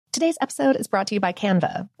Today's episode is brought to you by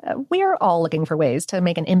Canva. We're all looking for ways to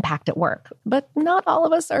make an impact at work, but not all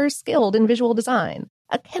of us are skilled in visual design.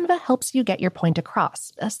 Canva helps you get your point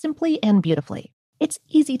across, simply and beautifully. It's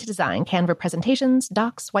easy to design Canva presentations,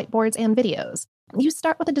 docs, whiteboards, and videos. You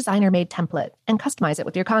start with a designer-made template and customize it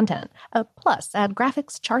with your content. Plus, add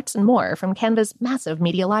graphics, charts, and more from Canva's massive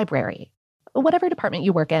media library. Whatever department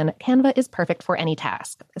you work in, Canva is perfect for any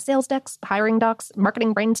task. Sales decks, hiring docs,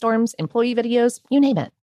 marketing brainstorms, employee videos, you name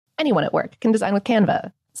it. Anyone at work can design with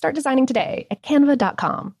Canva. Start designing today at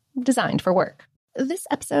canva.com. Designed for work. This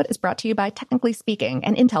episode is brought to you by Technically Speaking,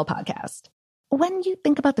 an Intel podcast. When you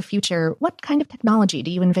think about the future, what kind of technology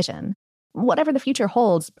do you envision? Whatever the future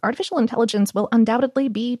holds, artificial intelligence will undoubtedly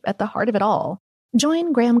be at the heart of it all.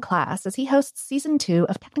 Join Graham Class as he hosts Season 2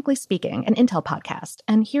 of Technically Speaking, an Intel podcast,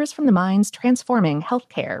 and hears from the minds transforming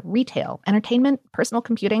healthcare, retail, entertainment, personal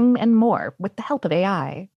computing, and more with the help of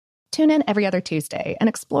AI. Tune in every other Tuesday and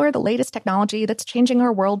explore the latest technology that's changing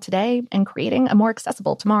our world today and creating a more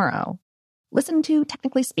accessible tomorrow. Listen to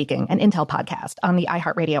Technically Speaking, an Intel podcast on the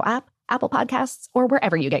iHeartRadio app, Apple Podcasts, or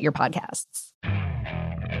wherever you get your podcasts.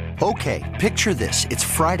 Okay, picture this. It's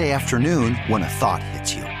Friday afternoon when a thought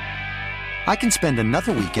hits you. I can spend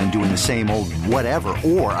another weekend doing the same old whatever,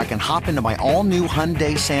 or I can hop into my all-new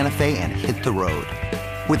Hyundai Santa Fe and hit the road.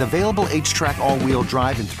 With available H-Track all-wheel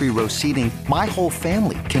drive and 3-row seating, my whole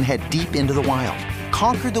family can head deep into the wild.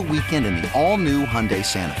 Conquer the weekend in the all-new Hyundai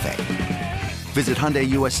Santa Fe. Visit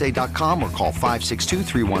HyundaiUSA.com or call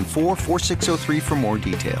 562-314-4603 for more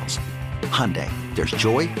details. Hyundai, there's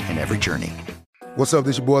joy in every journey. What's up,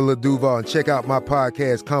 this your boy Lil Duval, and check out my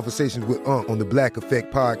podcast, Conversations with Unc, on the Black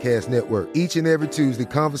Effect Podcast Network. Each and every Tuesday,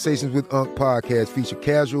 Conversations with Unc podcast feature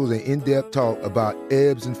casuals and in-depth talk about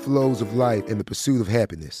ebbs and flows of life and the pursuit of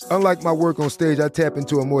happiness. Unlike my work on stage, I tap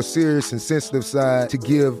into a more serious and sensitive side to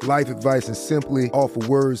give life advice and simply offer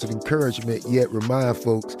words of encouragement, yet remind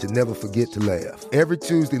folks to never forget to laugh. Every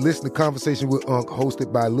Tuesday, listen to Conversations with Unc,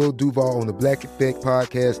 hosted by Lil Duval on the Black Effect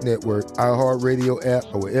Podcast Network, iHeartRadio app,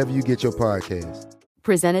 or wherever you get your podcasts.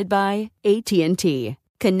 Presented by AT&T.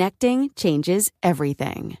 Connecting changes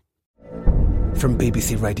everything. From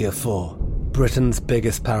BBC Radio 4, Britain's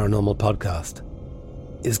biggest paranormal podcast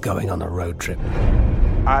is going on a road trip.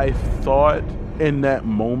 I thought in that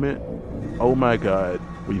moment, oh my God,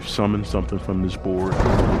 we've summoned something from this board.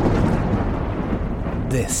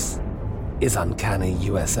 This is Uncanny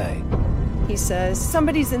USA. He says,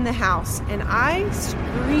 somebody's in the house, and I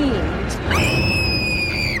screamed.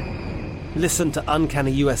 Listen to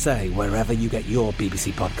Uncanny USA wherever you get your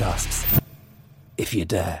BBC podcasts, if you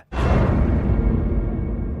dare.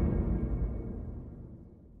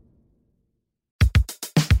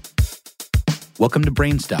 Welcome to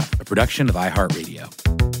Brainstuff, a production of iHeartRadio.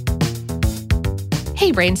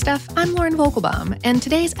 Hey Brainstuff, I'm Lauren Vogelbaum, and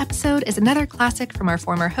today's episode is another classic from our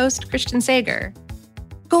former host, Christian Sager.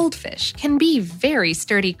 Goldfish can be very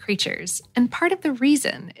sturdy creatures, and part of the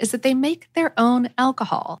reason is that they make their own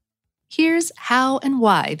alcohol. Here's how and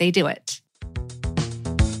why they do it.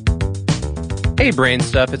 Hey, Brain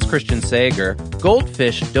Stuff, it's Christian Sager.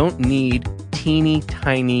 Goldfish don't need teeny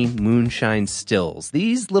tiny moonshine stills.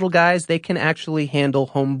 These little guys, they can actually handle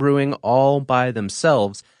homebrewing all by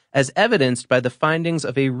themselves, as evidenced by the findings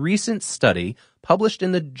of a recent study published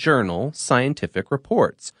in the journal Scientific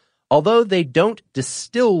Reports. Although they don't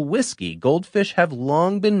distill whiskey, goldfish have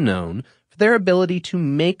long been known for their ability to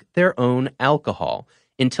make their own alcohol.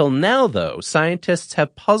 Until now, though, scientists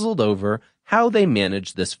have puzzled over how they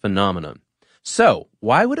manage this phenomenon. So,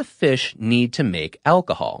 why would a fish need to make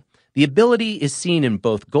alcohol? The ability is seen in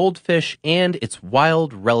both goldfish and its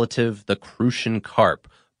wild relative, the Crucian carp.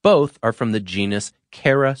 Both are from the genus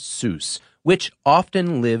Charasus, which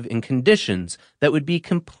often live in conditions that would be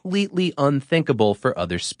completely unthinkable for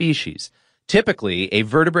other species. Typically, a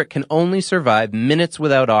vertebrate can only survive minutes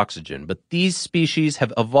without oxygen, but these species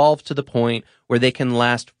have evolved to the point where they can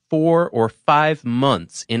last 4 or 5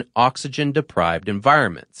 months in oxygen-deprived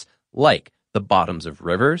environments, like the bottoms of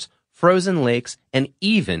rivers, frozen lakes, and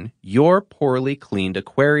even your poorly cleaned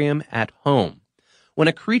aquarium at home. When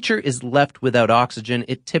a creature is left without oxygen,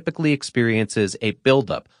 it typically experiences a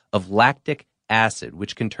buildup of lactic acid,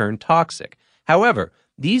 which can turn toxic. However,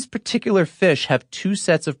 these particular fish have 2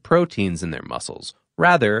 sets of proteins in their muscles,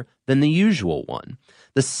 rather than the usual one.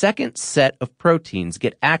 The second set of proteins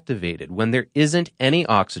get activated when there isn't any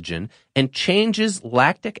oxygen and changes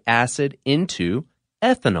lactic acid into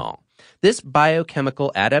ethanol. This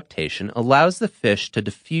biochemical adaptation allows the fish to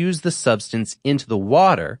diffuse the substance into the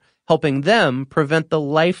water, helping them prevent the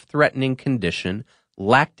life-threatening condition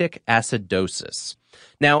lactic acidosis.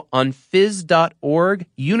 Now, on phys.org,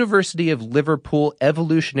 University of Liverpool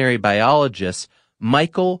evolutionary biologist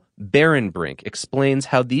Michael Barenbrink explains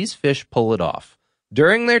how these fish pull it off.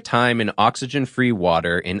 During their time in oxygen-free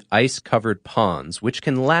water in ice-covered ponds, which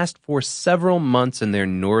can last for several months in their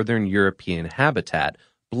northern European habitat,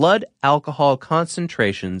 blood alcohol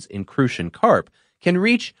concentrations in crucian carp can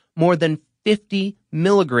reach more than 50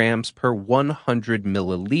 milligrams per 100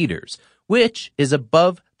 milliliters, which is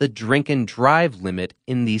above the drink and drive limit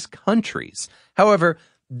in these countries. However,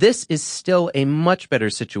 this is still a much better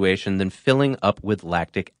situation than filling up with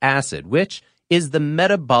lactic acid, which is the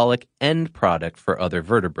metabolic end product for other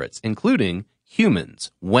vertebrates, including humans,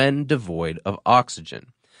 when devoid of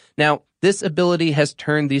oxygen. Now, this ability has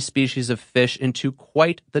turned these species of fish into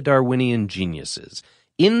quite the Darwinian geniuses.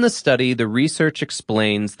 In the study, the research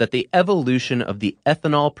explains that the evolution of the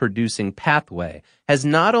ethanol-producing pathway has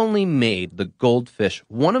not only made the goldfish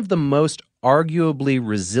one of the most arguably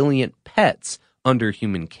resilient pets under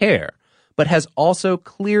human care, but has also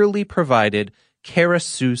clearly provided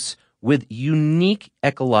Charasus with unique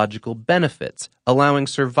ecological benefits, allowing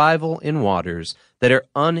survival in waters that are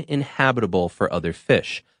uninhabitable for other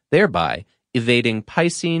fish, thereby evading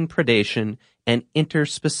piscine predation and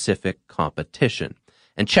interspecific competition.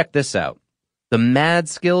 And check this out. The mad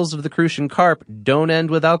skills of the crucian carp don't end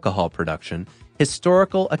with alcohol production.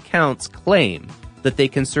 Historical accounts claim that they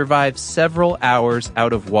can survive several hours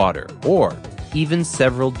out of water, or even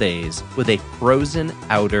several days with a frozen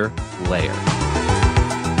outer layer.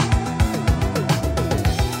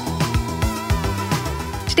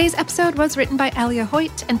 Today's episode was written by Alia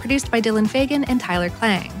Hoyt and produced by Dylan Fagan and Tyler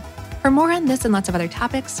Klang. For more on this and lots of other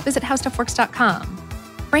topics, visit howstuffworks.com.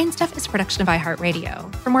 Brainstuff is a production of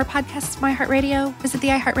iHeartRadio. For more podcasts from iHeartRadio, visit the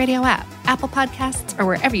iHeartRadio app, Apple Podcasts, or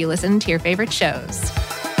wherever you listen to your favorite shows.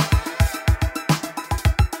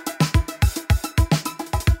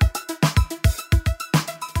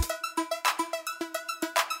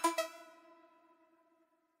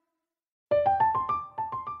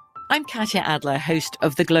 I'm Katya Adler, host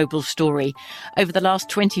of The Global Story. Over the last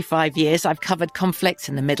 25 years, I've covered conflicts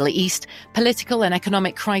in the Middle East, political and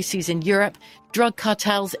economic crises in Europe, drug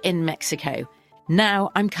cartels in Mexico. Now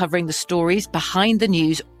I'm covering the stories behind the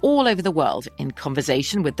news all over the world in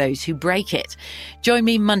conversation with those who break it. Join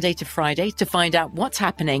me Monday to Friday to find out what's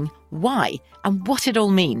happening, why, and what it all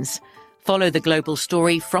means. Follow The Global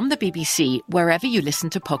Story from the BBC wherever you listen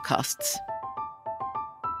to podcasts.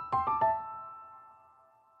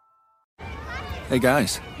 Hey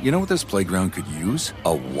guys, you know what this playground could use?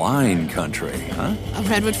 A wine country, huh? A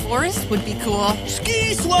redwood forest would be cool.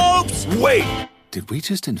 Ski slopes! Wait! Did we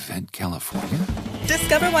just invent California?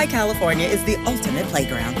 Discover why California is the ultimate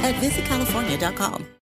playground at visitcalifornia.com.